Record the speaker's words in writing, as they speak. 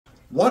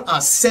What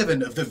are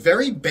 7 of the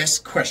very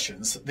best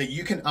questions that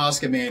you can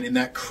ask a man in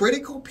that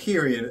critical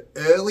period,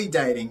 early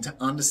dating, to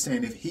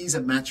understand if he's a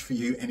match for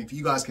you and if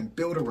you guys can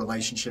build a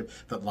relationship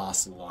that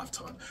lasts a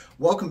lifetime?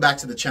 Welcome back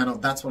to the channel.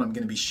 That's what I'm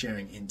going to be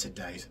sharing in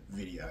today's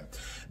video.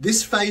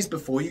 This phase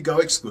before you go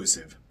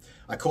exclusive,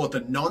 I call it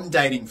the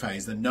non-dating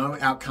phase, the no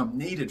outcome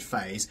needed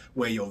phase,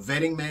 where you're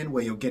vetting men,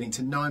 where you're getting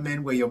to know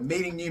men, where you're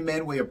meeting new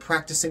men, where you're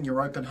practicing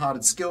your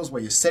open-hearted skills,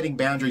 where you're setting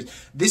boundaries.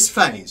 This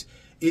phase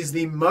is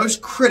the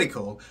most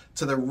critical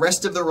to the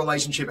rest of the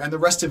relationship and the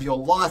rest of your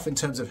life in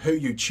terms of who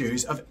you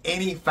choose of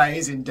any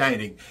phase in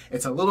dating.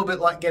 It's a little bit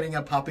like getting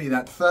a puppy.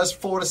 That first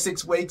 4 to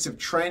 6 weeks of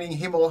training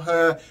him or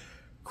her,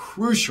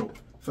 crucial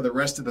for the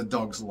rest of the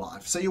dog's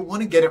life. So you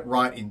want to get it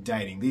right in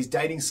dating. These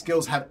dating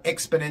skills have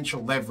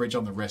exponential leverage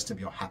on the rest of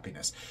your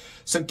happiness.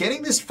 So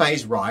getting this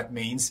phase right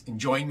means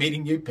enjoying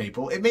meeting new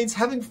people. It means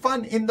having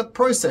fun in the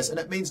process, and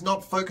it means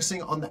not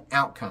focusing on the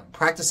outcome,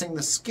 practicing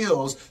the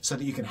skills so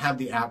that you can have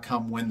the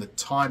outcome when the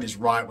time is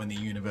right, when the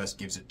universe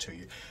gives it to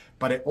you.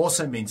 But it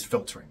also means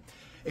filtering.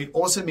 It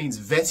also means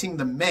vetting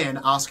the men,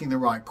 asking the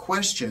right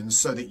questions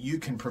so that you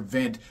can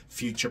prevent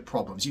future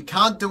problems. You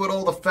can't do it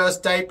all the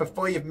first date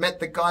before you've met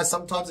the guy.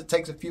 Sometimes it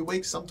takes a few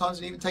weeks, sometimes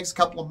it even takes a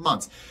couple of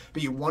months.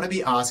 But you want to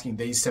be asking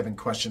these 7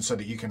 questions so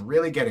that you can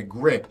really get a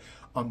grip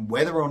on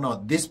whether or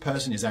not this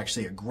person is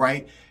actually a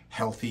great,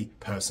 healthy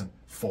person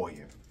for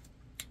you.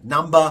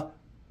 Number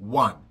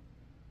 1,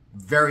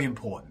 very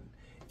important,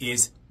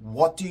 is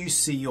what do you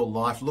see your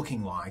life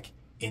looking like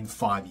in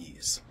 5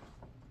 years?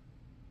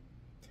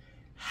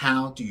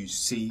 How do you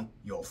see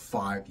your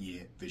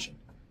 5-year vision?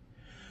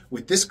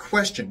 With this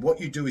question,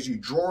 what you do is you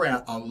draw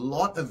out a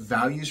lot of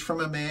values from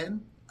a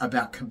man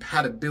about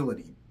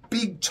compatibility,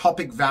 big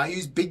topic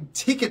values, big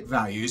ticket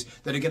values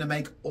that are going to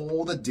make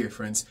all the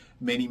difference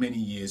many, many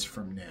years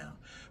from now.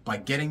 By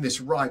getting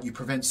this right, you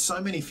prevent so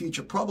many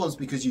future problems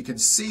because you can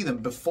see them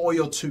before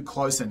you're too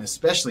close and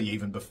especially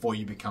even before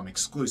you become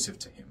exclusive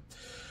to him.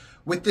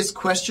 With this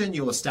question,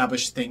 you'll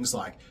establish things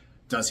like,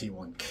 does he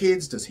want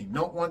kids? Does he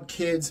not want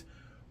kids?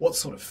 What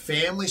sort of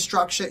family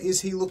structure is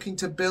he looking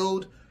to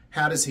build?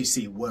 How does he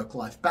see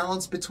work-life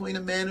balance between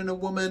a man and a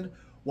woman?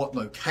 What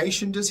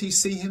location does he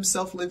see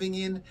himself living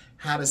in?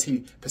 How does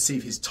he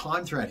perceive his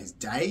time throughout his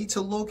day to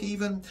look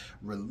even?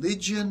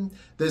 Religion.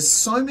 There's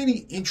so many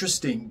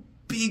interesting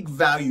big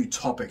value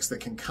topics that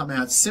can come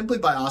out simply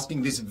by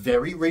asking this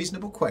very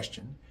reasonable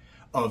question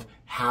of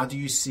how do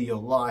you see your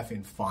life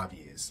in 5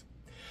 years?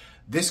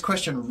 This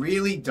question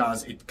really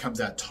does, it comes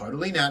out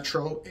totally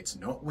natural. It's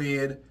not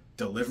weird.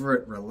 Deliver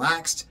it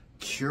relaxed,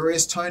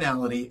 curious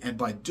tonality, and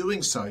by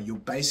doing so, you'll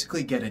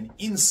basically get an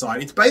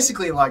insight. It's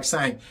basically like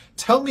saying,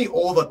 tell me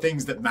all the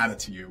things that matter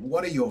to you.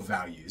 What are your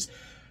values?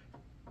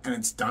 And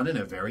it's done in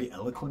a very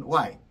eloquent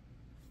way.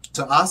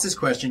 So ask this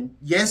question.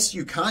 Yes,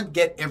 you can't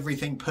get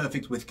everything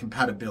perfect with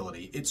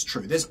compatibility. It's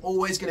true. There's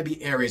always going to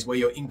be areas where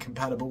you're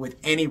incompatible with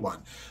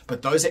anyone,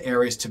 but those are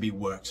areas to be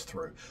worked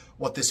through.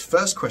 What this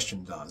first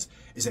question does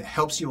is it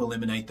helps you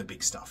eliminate the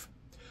big stuff.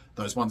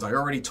 Those ones I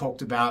already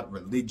talked about,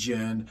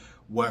 religion,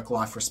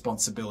 work-life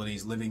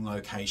responsibilities, living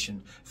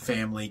location,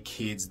 family,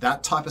 kids,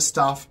 that type of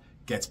stuff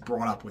gets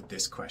brought up with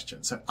this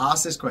question. So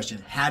ask this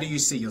question, how do you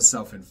see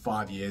yourself in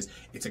 5 years?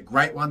 It's a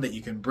great one that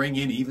you can bring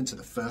in even to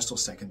the first or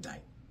second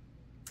date.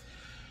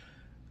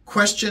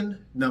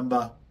 Question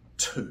number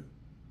 2.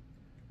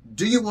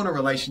 Do you want a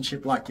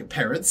relationship like your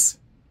parents?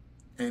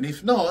 And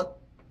if not,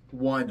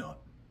 why not?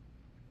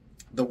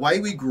 The way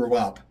we grew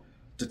up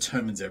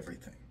determines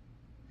everything.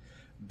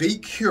 Be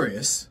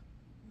curious,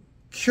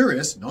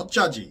 not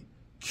judgy,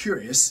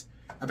 curious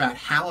about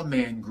how a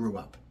man grew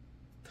up.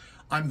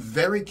 I'm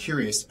very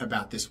curious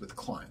about this with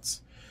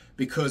clients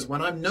because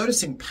when I'm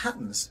noticing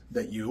patterns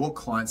that you or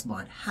clients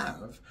might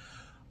have,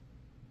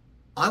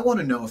 I want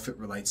to know if it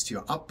relates to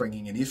your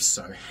upbringing, and if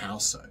so, how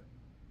so.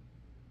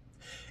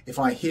 If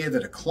I hear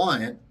that a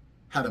client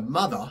had a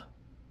mother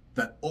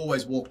that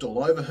always walked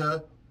all over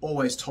her,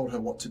 always told her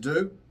what to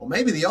do, or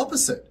maybe the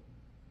opposite,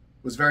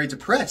 was very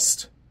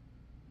depressed,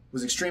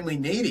 was extremely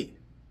needy,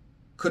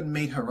 couldn't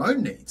meet her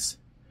own needs,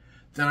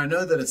 then I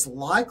know that it's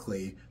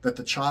likely that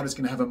the child is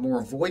going to have a more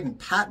avoidant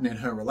pattern in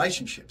her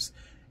relationships.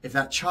 If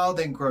that child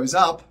then grows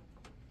up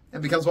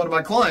and becomes one of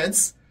my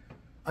clients,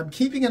 I'm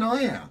keeping an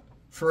eye out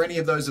for any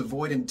of those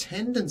avoidant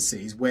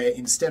tendencies where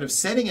instead of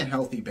setting a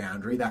healthy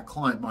boundary, that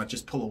client might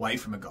just pull away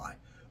from a guy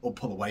or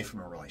pull away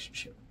from a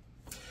relationship.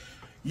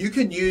 You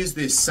can use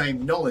this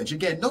same knowledge,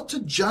 again, not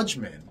to judge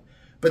men,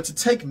 but to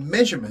take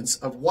measurements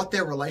of what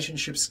their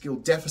relationship skill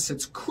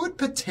deficits could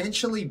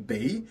potentially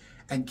be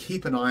and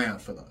keep an eye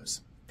out for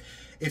those.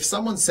 If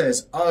someone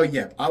says, oh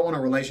yeah, I want a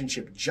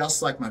relationship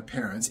just like my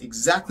parents,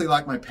 exactly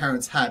like my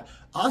parents had,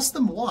 ask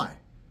them why.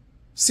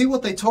 See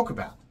what they talk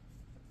about.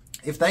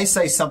 If they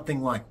say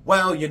something like,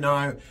 well, you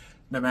know,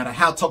 no matter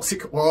how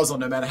toxic it was or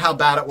no matter how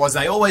bad it was,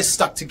 they always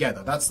stuck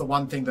together. That's the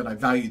one thing that I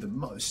value the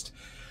most.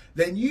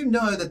 Then you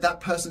know that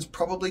that person's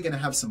probably going to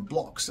have some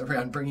blocks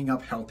around bringing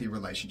up healthy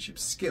relationship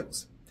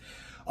skills.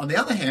 On the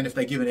other hand, if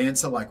they give an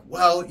answer like,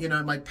 well,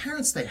 my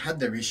parents, they had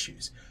their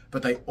issues,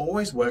 but they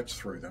always worked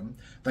through them.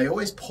 They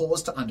always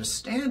paused to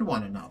understand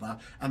one another,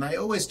 and they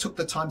always took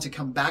the time to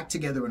come back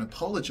together and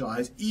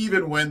apologize,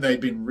 even when they'd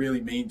been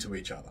really mean to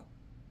each other.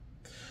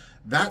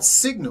 That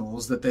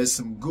signals that there's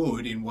some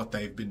good in what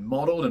they've been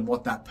modeled and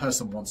what that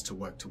person wants to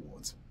work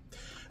towards.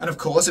 And of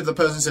course, if the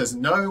person says,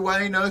 no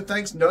way, no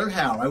thanks, no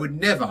how, I would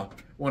never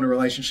want a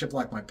relationship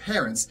like my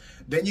parents,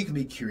 then you can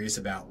be curious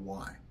about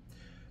why.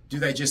 Do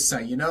they just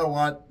say, you know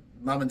what,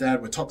 mum and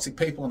dad were toxic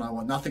people and I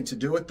want nothing to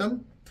do with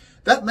them?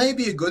 That may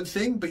be a good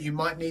thing, but you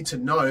might need to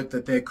note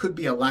that there could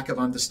be a lack of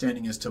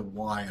understanding as to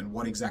why and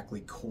what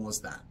exactly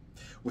caused that.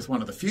 With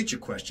one of the future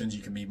questions,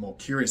 you can be more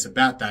curious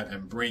about that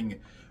and bring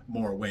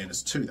more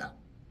awareness to that.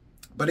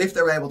 But if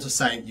they're able to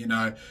say,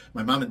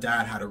 my mum and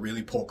dad had a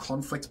really poor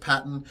conflict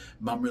pattern,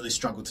 mum really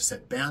struggled to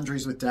set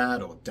boundaries with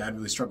dad, or dad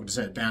really struggled to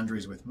set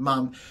boundaries with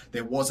mum,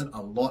 there wasn't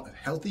a lot of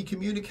healthy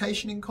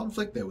communication in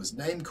conflict, there was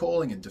name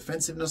calling and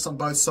defensiveness on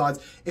both sides.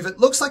 If it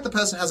looks like the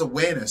person has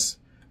awareness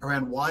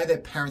around why their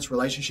parents'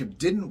 relationship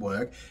didn't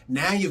work,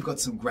 now you've got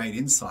some great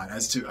insight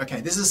as to,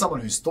 okay, this is someone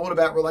who's thought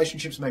about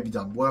relationships, maybe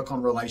done work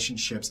on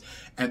relationships,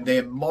 and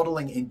they're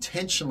modeling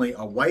intentionally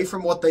away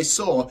from what they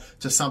saw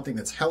to something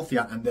that's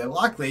healthier, and they're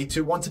likely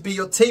to want to be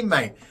your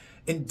teammate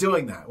in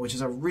doing that, which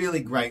is a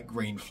really great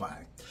green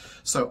flag.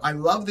 So I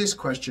love this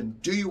question.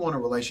 Do you want a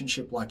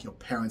relationship like your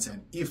parents?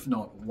 And if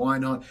not, why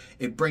not?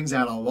 It brings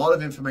out a lot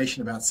of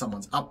information about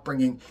someone's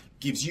upbringing,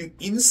 gives you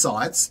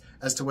insights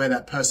as to where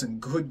that person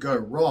could go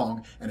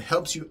wrong, and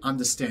helps you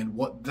understand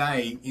what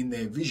they, in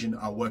their vision,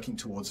 are working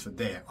towards for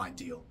their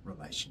ideal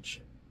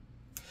relationship.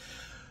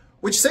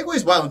 Which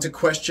segues well into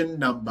question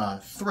number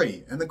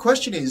 3. And the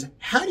question is,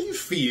 how do you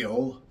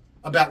feel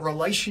about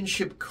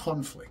relationship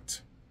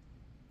conflict?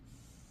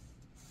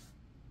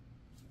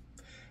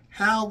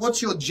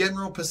 What's your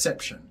general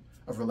perception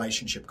of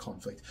relationship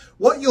conflict?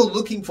 What you're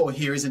looking for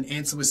here is an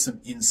answer with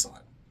some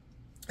insight.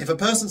 If a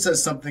person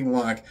says something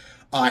like,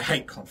 I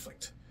hate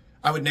conflict,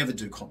 I would never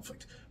do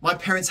conflict, my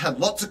parents had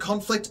lots of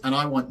conflict and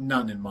I want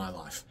none in my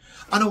life,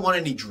 I don't want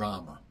any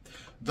drama.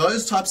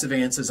 Those types of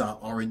answers are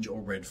orange or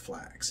red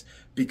flags,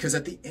 because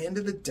at the end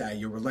of the day,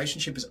 your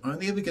relationship is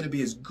only ever going to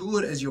be as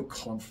good as your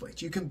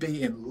conflict. You can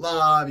be in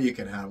love, you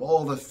can have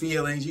all the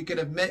feelings, you can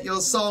have met your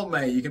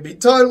soulmate, you can be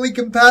totally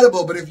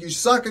compatible, but if you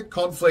suck at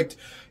conflict,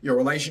 your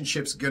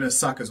relationship's going to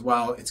suck as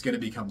well. It's going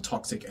to become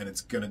toxic and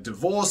it's going to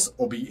divorce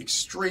or be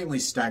extremely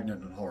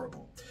stagnant and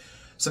horrible.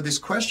 So this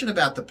question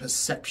about the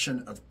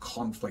perception of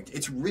conflict,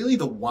 it's really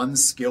the one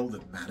skill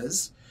that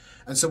matters.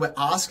 And so we're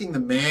asking the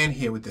man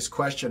here with this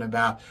question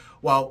about,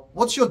 well,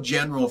 what's your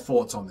general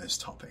thoughts on this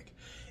topic?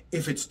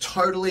 If it's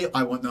totally,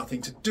 I want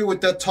nothing to do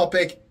with that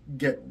topic,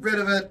 get rid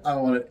of it, I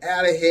want it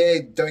out of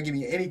here, don't give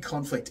me any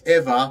conflict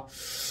ever,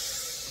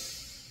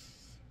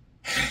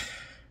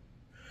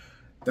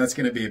 that's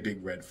going to be a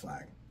big red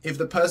flag. If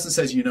the person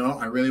says,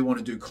 I really want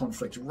to do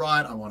conflict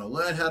right, I want to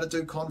learn how to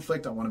do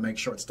conflict, I want to make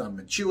sure it's done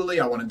maturely,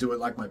 I want to do it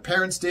like my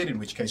parents did, in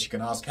which case you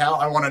can ask how,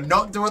 I want to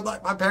not do it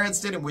like my parents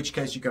did, in which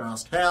case you can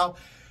ask how.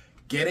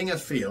 Getting a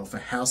feel for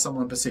how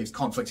someone perceives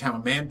conflict, how a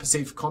man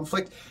perceives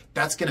conflict,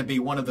 that's going to be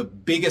one of the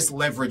biggest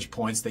leverage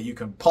points that you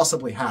can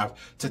possibly have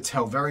to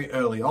tell very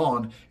early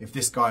on if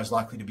this guy is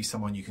likely to be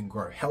someone you can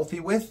grow healthy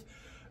with,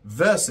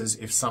 versus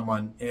if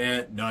someone,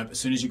 no, as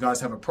soon as you guys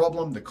have a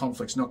problem, the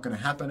conflict's not going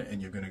to happen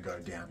and you're going to go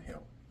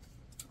downhill.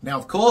 Now,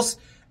 of course,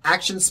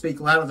 actions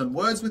speak louder than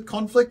words with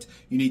conflict.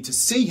 You need to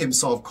see him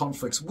solve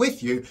conflicts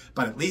with you,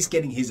 but at least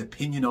getting his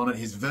opinion on it,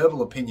 his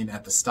verbal opinion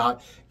at the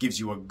start, gives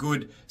you a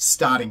good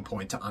starting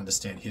point to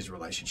understand his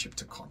relationship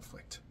to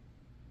conflict.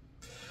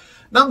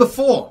 Number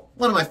 4,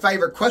 one of my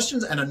favorite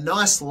questions and a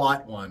nice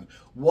light one.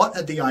 What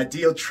are the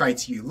ideal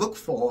traits you look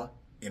for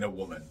in a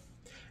woman?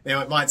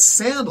 Now, it might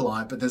sound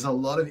light, but there's a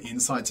lot of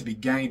insight to be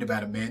gained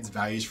about a man's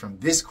values from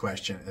this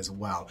question as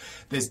well.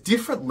 There's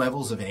different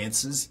levels of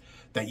answers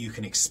that you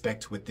can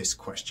expect with this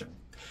question.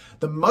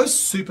 The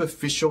most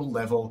superficial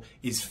level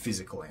is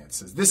physical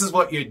answers. This is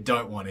what you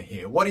don't want to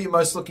hear. What are you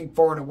most looking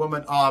for in a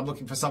woman? Oh, I'm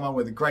looking for someone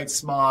with a great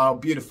smile,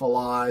 beautiful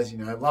eyes,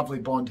 lovely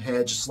blonde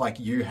hair, just like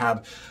you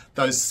have.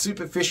 Those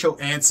superficial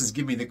answers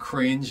give me the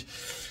cringe.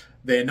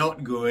 They're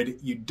not good.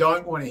 You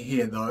don't want to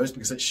hear those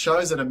because it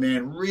shows that a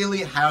man really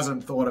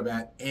hasn't thought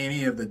about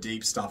any of the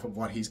deep stuff of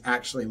what he's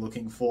actually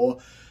looking for.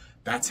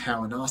 That's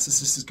how a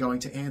narcissist is going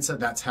to answer.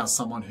 That's how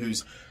someone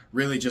who's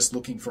really just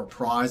looking for a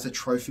prize, a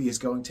trophy, is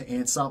going to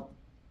answer.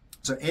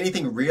 So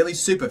anything really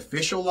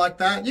superficial like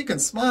that, you can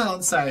smile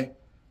and say,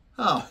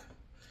 oh,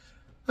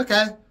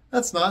 okay,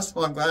 that's nice.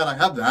 Well, I'm glad I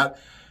have that.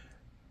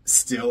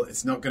 Still,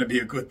 it's not going to be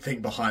a good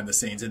thing behind the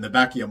scenes. In the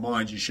back of your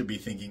mind, you should be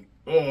thinking,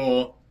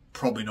 oh,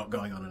 probably not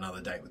going on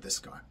another date with this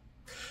guy.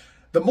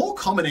 The more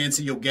common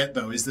answer you'll get,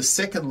 though, is the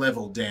second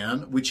level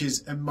down, which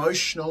is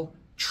emotional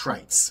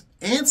traits.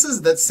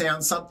 Answers that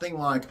sound something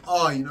like,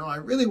 oh, I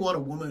really want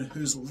a woman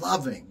who's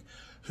loving,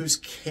 who's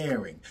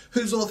caring,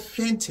 who's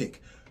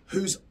authentic,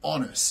 who's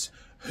honest,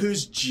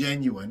 who's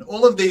genuine.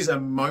 All of these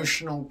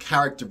emotional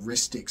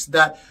characteristics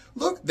that,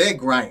 look, they're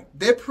great.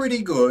 They're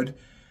pretty good.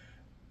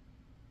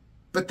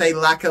 but they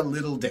lack a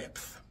little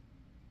depth.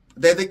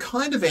 They're the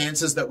kind of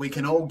answers that we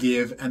can all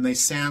give and they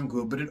sound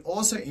good, but it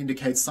also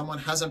indicates someone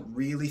hasn't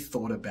really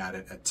thought about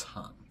it a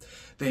ton.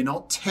 They're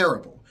not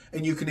terrible.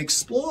 And you can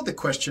explore the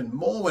question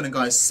more when a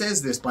guy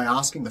says this by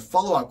asking the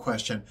follow-up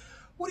question,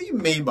 what do you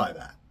mean by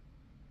that?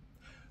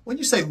 When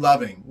you say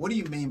loving, what do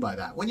you mean by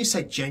that? When you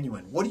say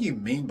genuine, what do you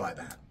mean by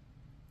that?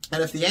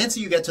 And if the answer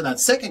you get to that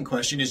second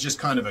question is just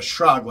kind of a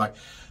shrug, like,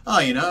 oh,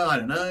 I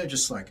don't know,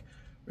 just like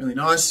really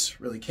nice,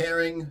 really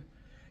caring.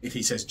 If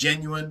he says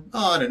genuine,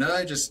 oh, I don't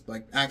know, just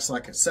like acts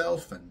like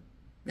herself and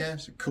yeah,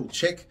 she's a cool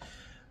chick.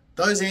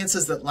 Those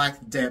answers that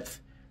lack depth,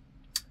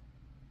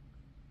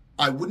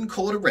 I wouldn't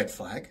call it a red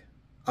flag.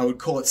 I would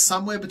call it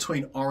somewhere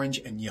between orange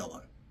and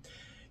yellow.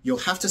 You'll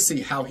have to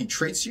see how he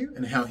treats you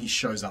and how he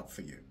shows up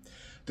for you.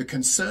 The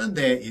concern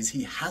there is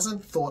he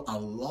hasn't thought a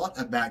lot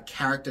about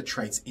character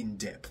traits in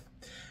depth.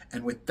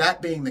 And with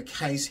that being the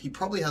case, he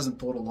probably hasn't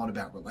thought a lot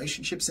about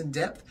relationships in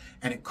depth,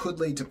 and it could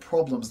lead to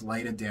problems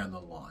later down the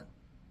line.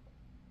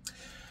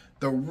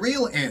 The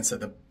real answer,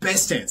 the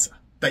best answer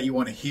that you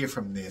want to hear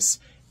from this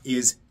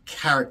is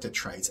character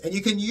traits. And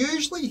you can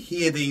usually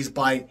hear these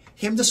by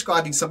him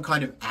describing some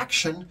kind of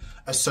action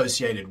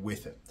associated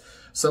with it.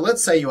 So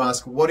let's say you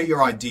ask, what are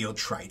your ideal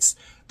traits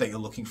that you're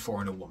looking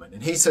for in a woman?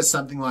 And he says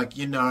something like,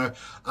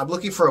 I'm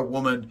looking for a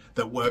woman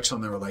that works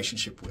on the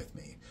relationship with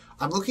me.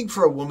 I'm looking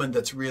for a woman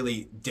that's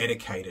really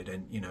dedicated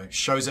and,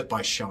 shows it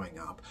by showing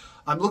up.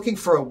 I'm looking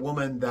for a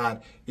woman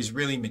that is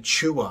really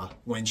mature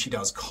when she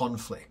does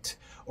conflict.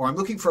 Or I'm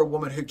looking for a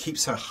woman who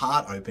keeps her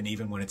heart open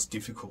even when it's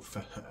difficult for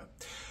her.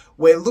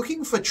 We're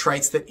looking for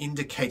traits that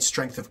indicate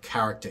strength of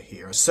character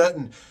here, a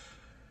certain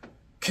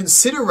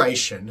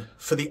consideration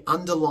for the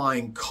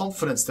underlying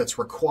confidence that's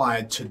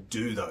required to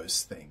do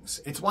those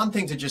things. It's one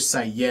thing to just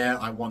say, yeah,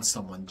 I want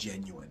someone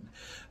genuine.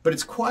 But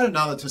it's quite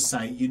another to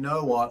say, you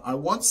know what, I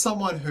want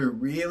someone who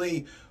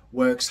really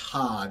works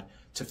hard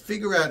to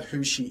figure out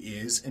who she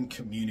is and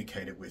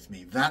communicate it with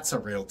me. That's a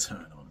real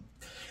turn on.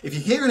 If you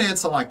hear an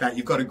answer like that,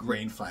 you've got a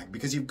green flag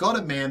because you've got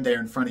a man there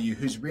in front of you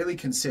who's really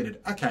considered,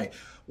 okay,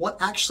 what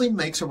actually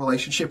makes a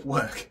relationship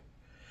work?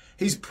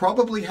 He's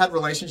probably had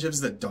relationships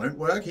that don't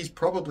work. He's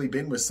probably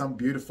been with some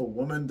beautiful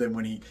woman then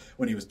when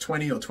he was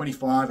 20 or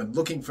 25 and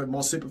looking for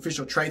more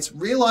superficial traits,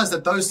 realized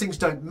that those things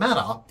don't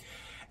matter.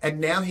 And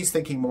now he's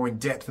thinking more in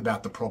depth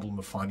about the problem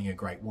of finding a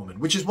great woman,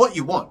 which is what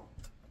you want.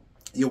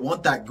 You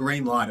want that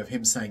green light of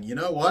him saying, you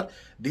know what?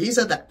 These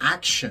are the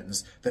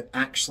actions that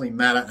actually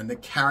matter and the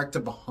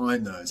character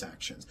behind those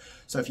actions.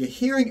 So if you're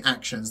hearing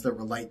actions that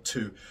relate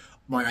to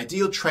my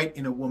ideal trait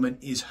in a woman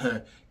is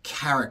her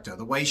character,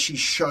 the way she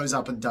shows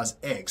up and does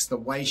X, the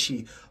way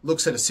she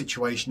looks at a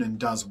situation and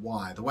does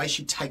Y, the way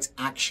she takes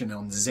action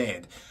on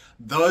Z.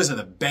 Those are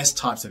the best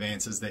types of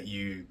answers that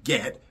you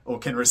get or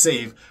can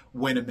receive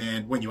when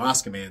you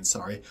ask a man,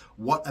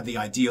 what are the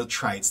ideal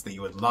traits that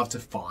you would love to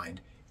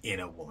find in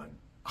a woman?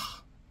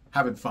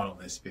 Having fun on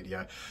this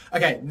video.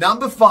 Okay,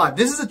 number 5.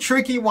 This is a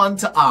tricky one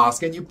to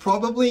ask, and you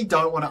probably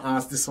don't want to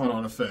ask this one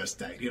on a first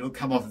date. It'll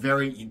come off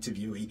very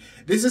interviewee.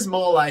 This is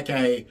more like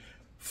a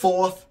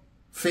 4th,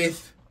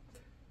 5th,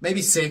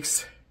 maybe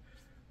 6th,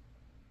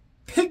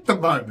 pick the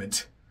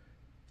moment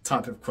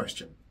type of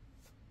question.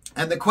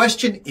 And the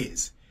question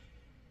is,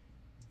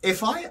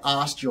 if I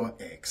asked your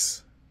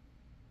ex,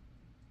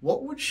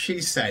 what would she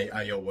say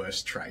are your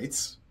worst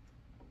traits?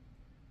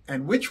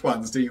 And which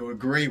ones do you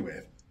agree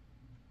with?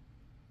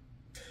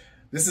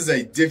 This is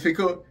a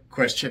difficult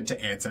question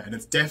to answer, and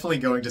it's definitely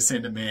going to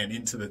send a man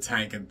into the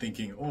tank and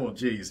thinking, oh,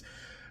 geez,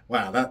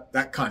 wow,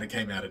 that kind of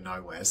came out of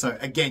nowhere. So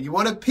again, you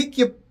want to pick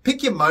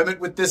your moment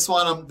with this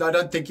one. I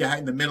don't think you're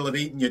in the middle of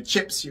eating your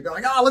chips. You're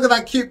going, oh, look at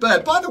that cute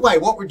bird. By the way,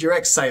 what would your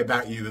ex say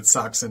about you that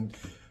sucks? And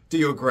do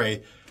you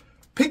agree?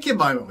 Pick your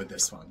moment with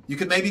this one. You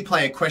could maybe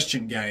play a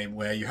question game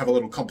where you have a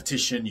little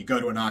competition, you go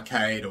to an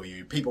arcade or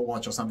you people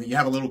watch or something, you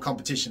have a little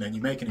competition and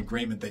you make an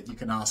agreement that you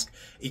can ask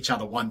each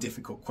other one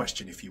difficult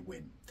question if you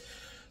win.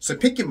 So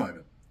pick your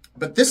moment.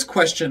 But this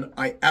question,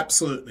 I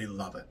absolutely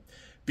love it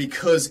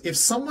because if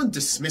someone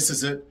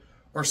dismisses it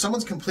or if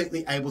someone's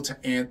completely unable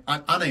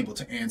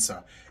to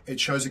answer, it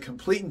shows a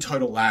complete and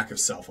total lack of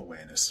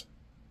self-awareness.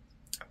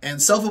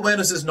 And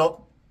self-awareness is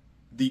not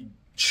the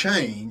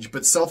change,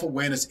 but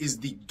self-awareness is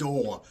the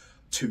door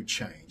to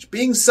change.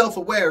 Being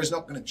self-aware is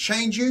not going to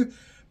change you,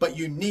 but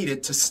you need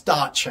it to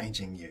start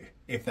changing you,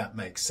 if that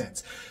makes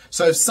sense.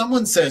 So if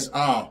someone says,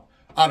 oh,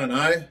 I don't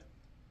know,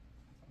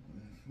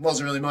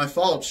 wasn't really my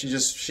fault.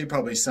 She'd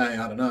probably say,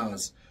 I don't know,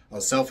 I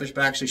was selfish,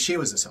 but actually she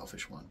was the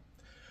selfish one.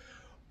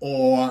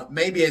 Or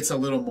maybe it's a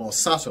little more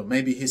subtle.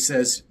 Maybe he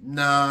says,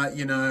 nah,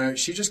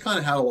 she just kind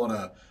of had a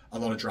lot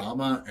of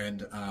drama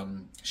and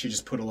she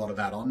just put a lot of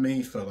that on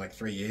me for like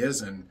 3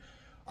 years and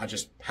I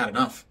just had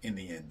enough in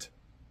the end.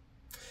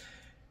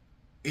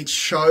 It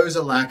shows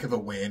a lack of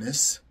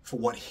awareness for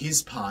what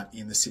his part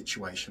in the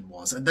situation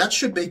was. And that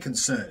should be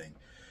concerning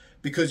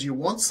because you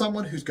want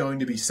someone who's going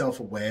to be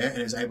self-aware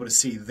and is able to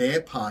see their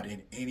part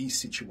in any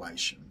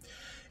situation.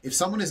 If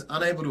someone is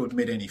unable to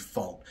admit any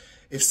fault,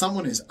 if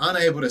someone is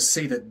unable to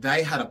see that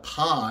they had a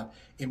part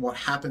in what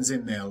happens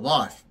in their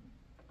life,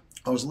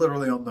 I was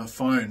literally on the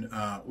phone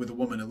with a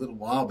woman a little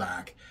while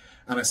back,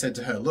 and I said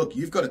to her, look,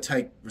 you've got to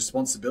take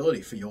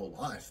responsibility for your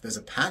life. There's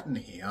a pattern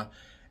here,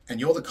 and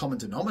you're the common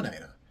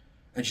denominator.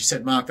 And she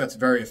said, Mark, that's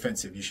very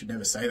offensive. You should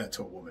never say that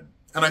to a woman.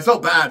 And I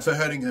felt bad for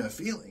hurting her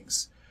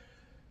feelings,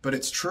 but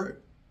it's true.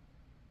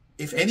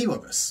 If any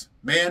of us,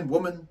 man,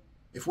 woman,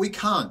 if we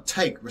can't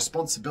take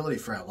responsibility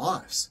for our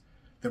lives,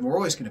 then we're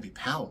always going to be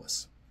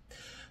powerless.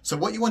 So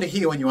what you want to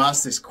hear when you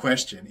ask this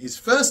question is,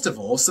 first of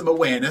all, some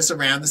awareness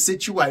around the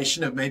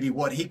situation of maybe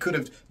what he could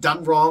have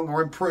done wrong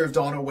or improved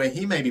on, or where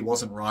he maybe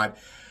wasn't right.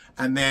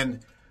 And then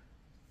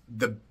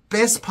the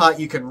best part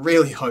you can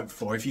really hope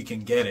for, if you can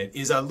get it,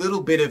 is a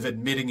little bit of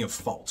admitting of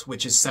fault,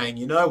 which is saying,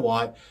 you know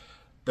what?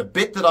 The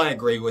bit that I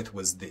agree with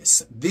was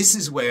this. This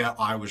is where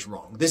I was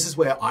wrong. This is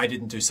where I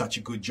didn't do such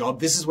a good job.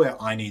 This is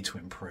where I need to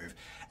improve.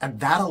 And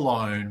that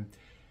alone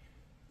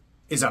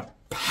is a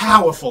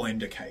powerful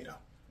indicator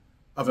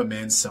of a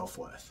man's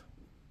self-worth.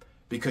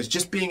 Because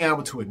just being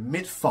able to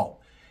admit fault,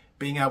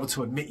 being able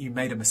to admit you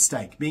made a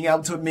mistake, being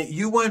able to admit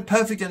you weren't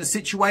perfect in a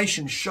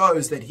situation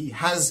shows that he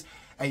has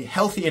a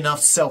healthy enough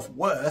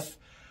self-worth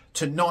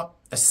to not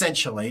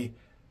essentially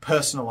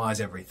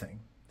personalize everything.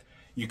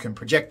 You can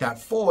project that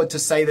forward to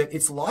say that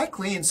it's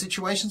likely in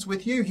situations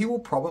with you, he will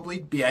probably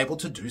be able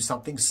to do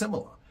something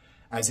similar.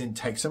 As in,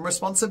 take some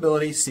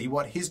responsibility, see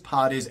what his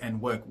part is,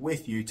 and work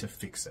with you to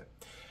fix it.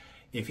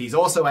 If he's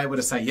also able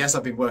to say, yes,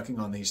 I've been working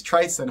on these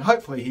traits, then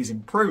hopefully he's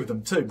improved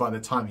them too by the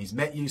time he's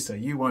met you, so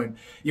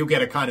you'll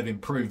get a kind of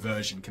improved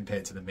version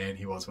compared to the man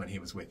he was when he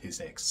was with his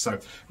ex. So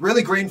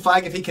really green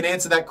flag if he can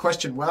answer that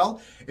question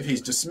well. If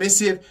he's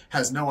dismissive,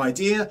 has no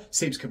idea,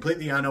 seems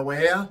completely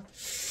unaware,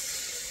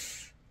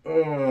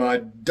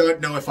 I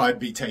don't know if I'd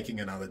be taking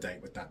another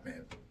date with that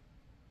man.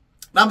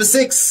 Number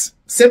 6,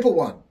 simple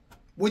one.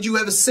 Would you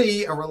ever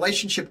see a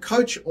relationship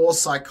coach or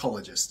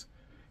psychologist?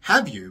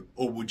 Have you,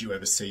 or would you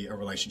ever see a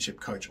relationship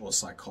coach or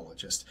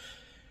psychologist?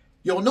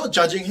 You're not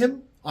judging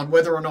him on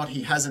whether or not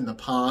he has in the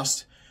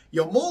past.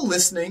 You're more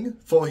listening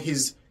for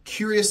his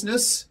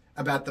curiousness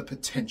about the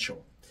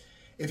potential.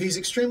 If he's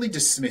extremely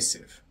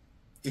dismissive,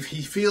 if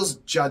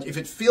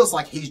it feels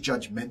like he's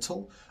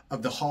judgmental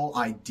of the whole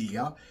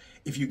idea,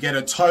 if you get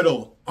a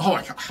total, oh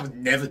my God, I would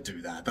never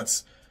do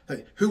that.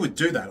 Who would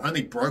do that?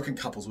 Only broken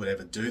couples would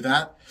ever do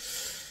that.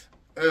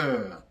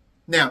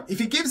 Now, if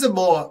he gives a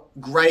more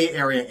gray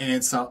area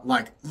answer,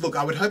 like, look,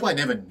 I would hope I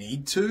never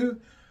need to,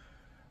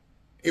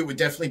 it would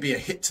definitely be a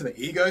hit to the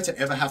ego to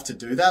ever have to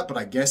do that. But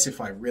I guess if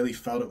I really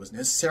felt it was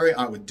necessary,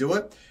 I would do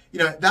it. You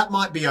know, that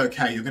might be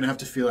okay. You're going to have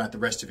to feel out the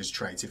rest of his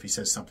traits if he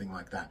says something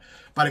like that.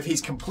 But if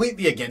he's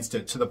completely against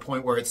it to the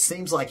point where it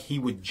seems like he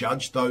would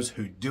judge those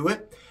who do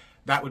it,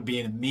 that would be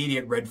an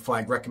immediate red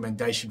flag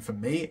recommendation for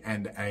me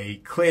and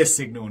a clear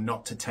signal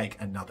not to take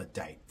another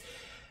date.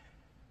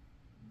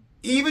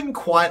 Even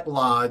quite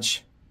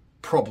large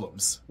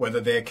problems, whether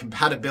they're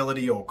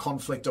compatibility or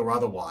conflict or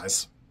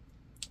otherwise,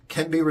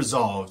 can be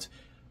resolved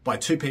by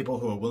two people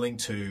who are willing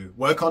to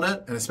work on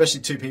it, and especially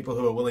two people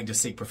who are willing to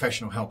seek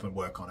professional help and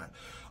work on it.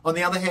 On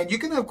the other hand, you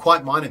can have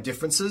quite minor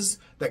differences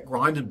that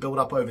grind and build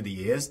up over the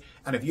years,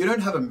 and if you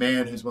don't have a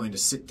man who's willing to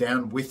sit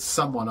down with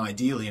someone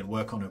ideally and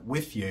work on it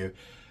with you,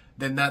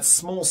 then that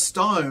small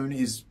stone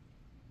is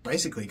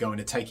basically going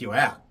to take you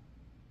out.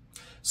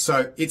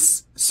 So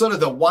it's sort of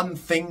the one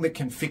thing that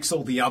can fix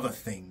all the other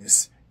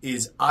things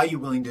is, are you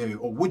willing to,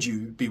 or would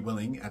you be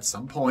willing at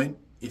some point,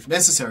 if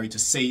necessary, to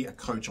see a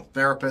coach or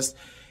therapist?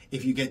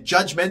 If you get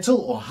judgmental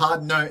or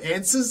hard no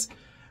answers,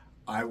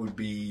 I would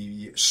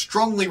be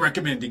strongly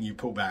recommending you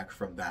pull back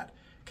from that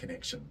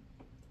connection.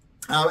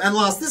 And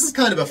last, this is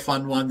kind of a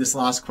fun one, this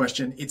last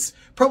question. It's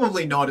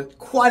probably not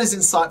quite as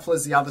insightful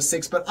as the other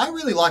 6, but I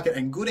really like it,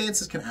 and good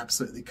answers can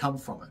absolutely come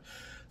from it.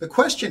 The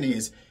question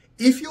is,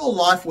 if your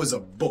life was a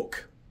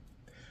book,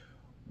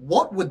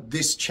 what would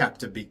this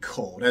chapter be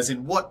called? As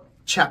in, what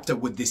chapter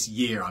would this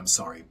year,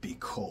 be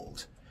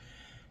called?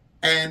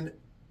 And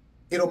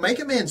it'll make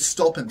a man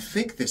stop and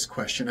think this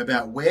question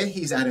about where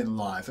he's at in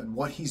life and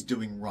what he's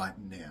doing right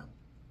now.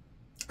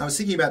 I was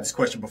thinking about this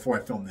question before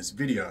I filmed this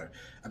video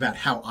about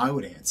how I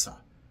would answer.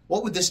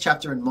 What would this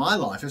chapter in my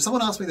life, if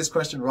someone asked me this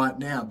question right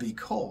now, be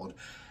called?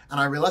 And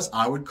I realized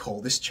I would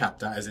call this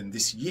chapter, as in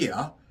this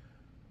year,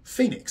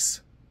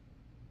 Phoenix.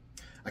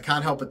 I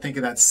can't help but think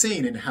of that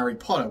scene in Harry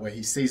Potter where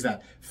he sees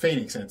that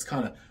phoenix, and it's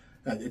kind of,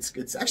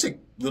 it's actually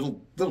a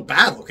little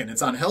bad looking.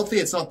 It's unhealthy.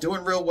 It's not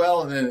doing real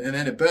well. And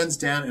then it burns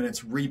down and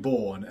it's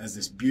reborn as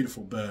this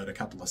beautiful bird a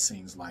couple of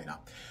scenes later.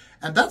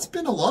 And that's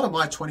been a lot of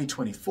my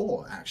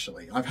 2024,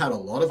 actually. I've had a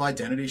lot of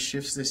identity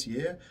shifts this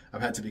year.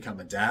 I've had to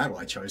become a dad. Well,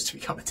 I chose to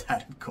become a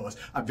dad, of course.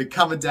 I've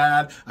become a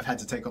dad. I've had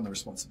to take on the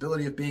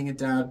responsibility of being a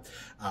dad.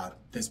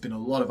 There's been a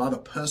lot of other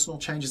personal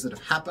changes that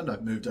have happened.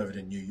 I've moved over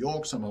to New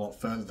York, so I'm a lot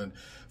further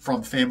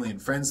from family and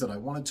friends that I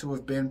wanted to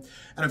have been.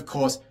 And of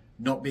course,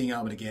 not being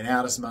able to get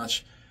out as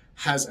much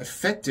has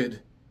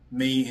affected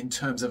me in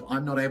terms of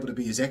I'm not able to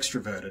be as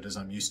extroverted as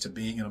I'm used to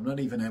being, and I'm not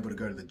even able to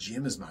go to the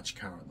gym as much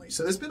currently.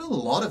 So there's been a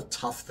lot of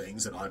tough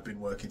things that I've been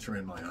working through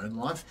in my own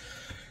life.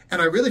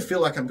 And I really feel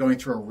like I'm going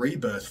through a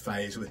rebirth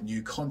phase with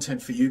new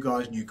content for you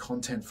guys, new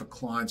content for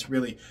clients,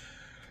 really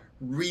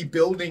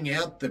rebuilding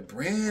out the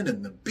brand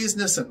and the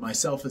business and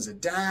myself as a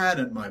dad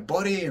and my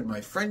body and my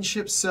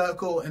friendship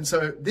circle. And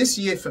so this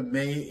year for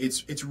me,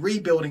 it's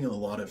rebuilding a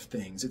lot of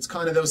things. It's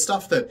kind of, there was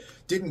stuff that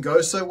didn't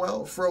go so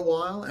well for a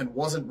while and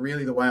wasn't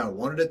really the way I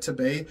wanted it to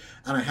be.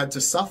 And I had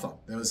to suffer.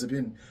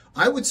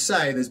 I would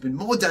say there's been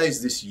more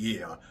days this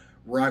year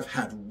where I've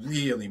had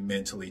really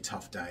mentally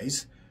tough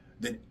days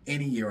than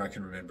any year I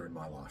can remember in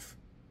my life.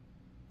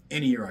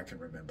 Any year I can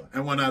remember.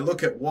 And when I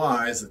look at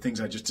why, as the things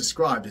I just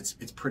described, it's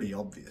pretty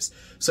obvious.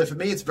 So for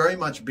me, it's very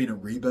much been a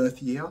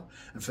rebirth year.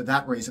 And for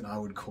that reason, I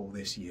would call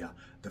this year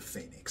the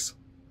Phoenix.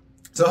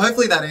 So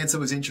hopefully that answer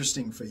was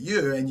interesting for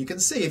you. And you can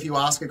see if you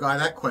ask a guy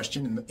that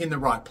question in the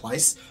right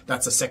place,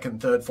 that's a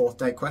second, third, fourth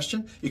date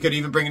question. You could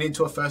even bring it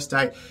into a first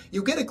date.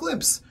 You'll get a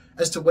glimpse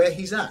as to where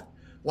he's at,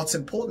 what's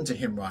important to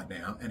him right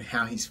now, and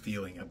how he's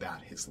feeling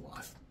about his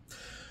life.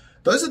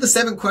 Those are the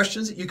 7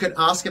 questions that you can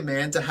ask a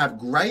man to have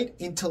great,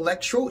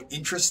 intellectual,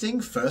 interesting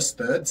first,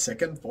 third,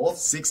 second, fourth,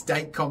 sixth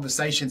date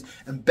conversations.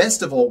 And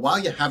best of all, while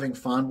you're having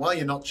fun, while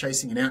you're not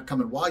chasing an outcome,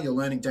 and while you're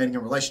learning dating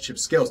and relationship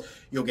skills,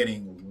 you're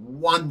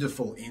getting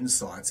wonderful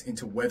insights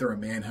into whether a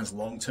man has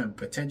long-term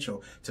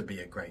potential to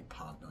be a great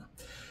partner.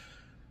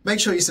 Make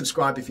sure you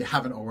subscribe if you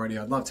haven't already.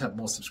 I'd love to have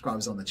more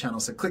subscribers on the channel,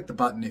 so click the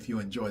button if you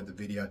enjoyed the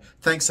video.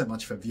 Thanks so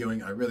much for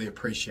viewing. I really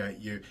appreciate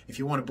you. If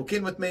you want to book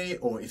in with me,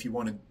 or if you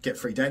want to get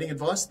free dating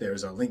advice, there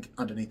is a link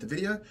underneath the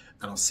video,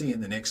 and I'll see you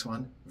in the next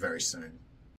one very soon.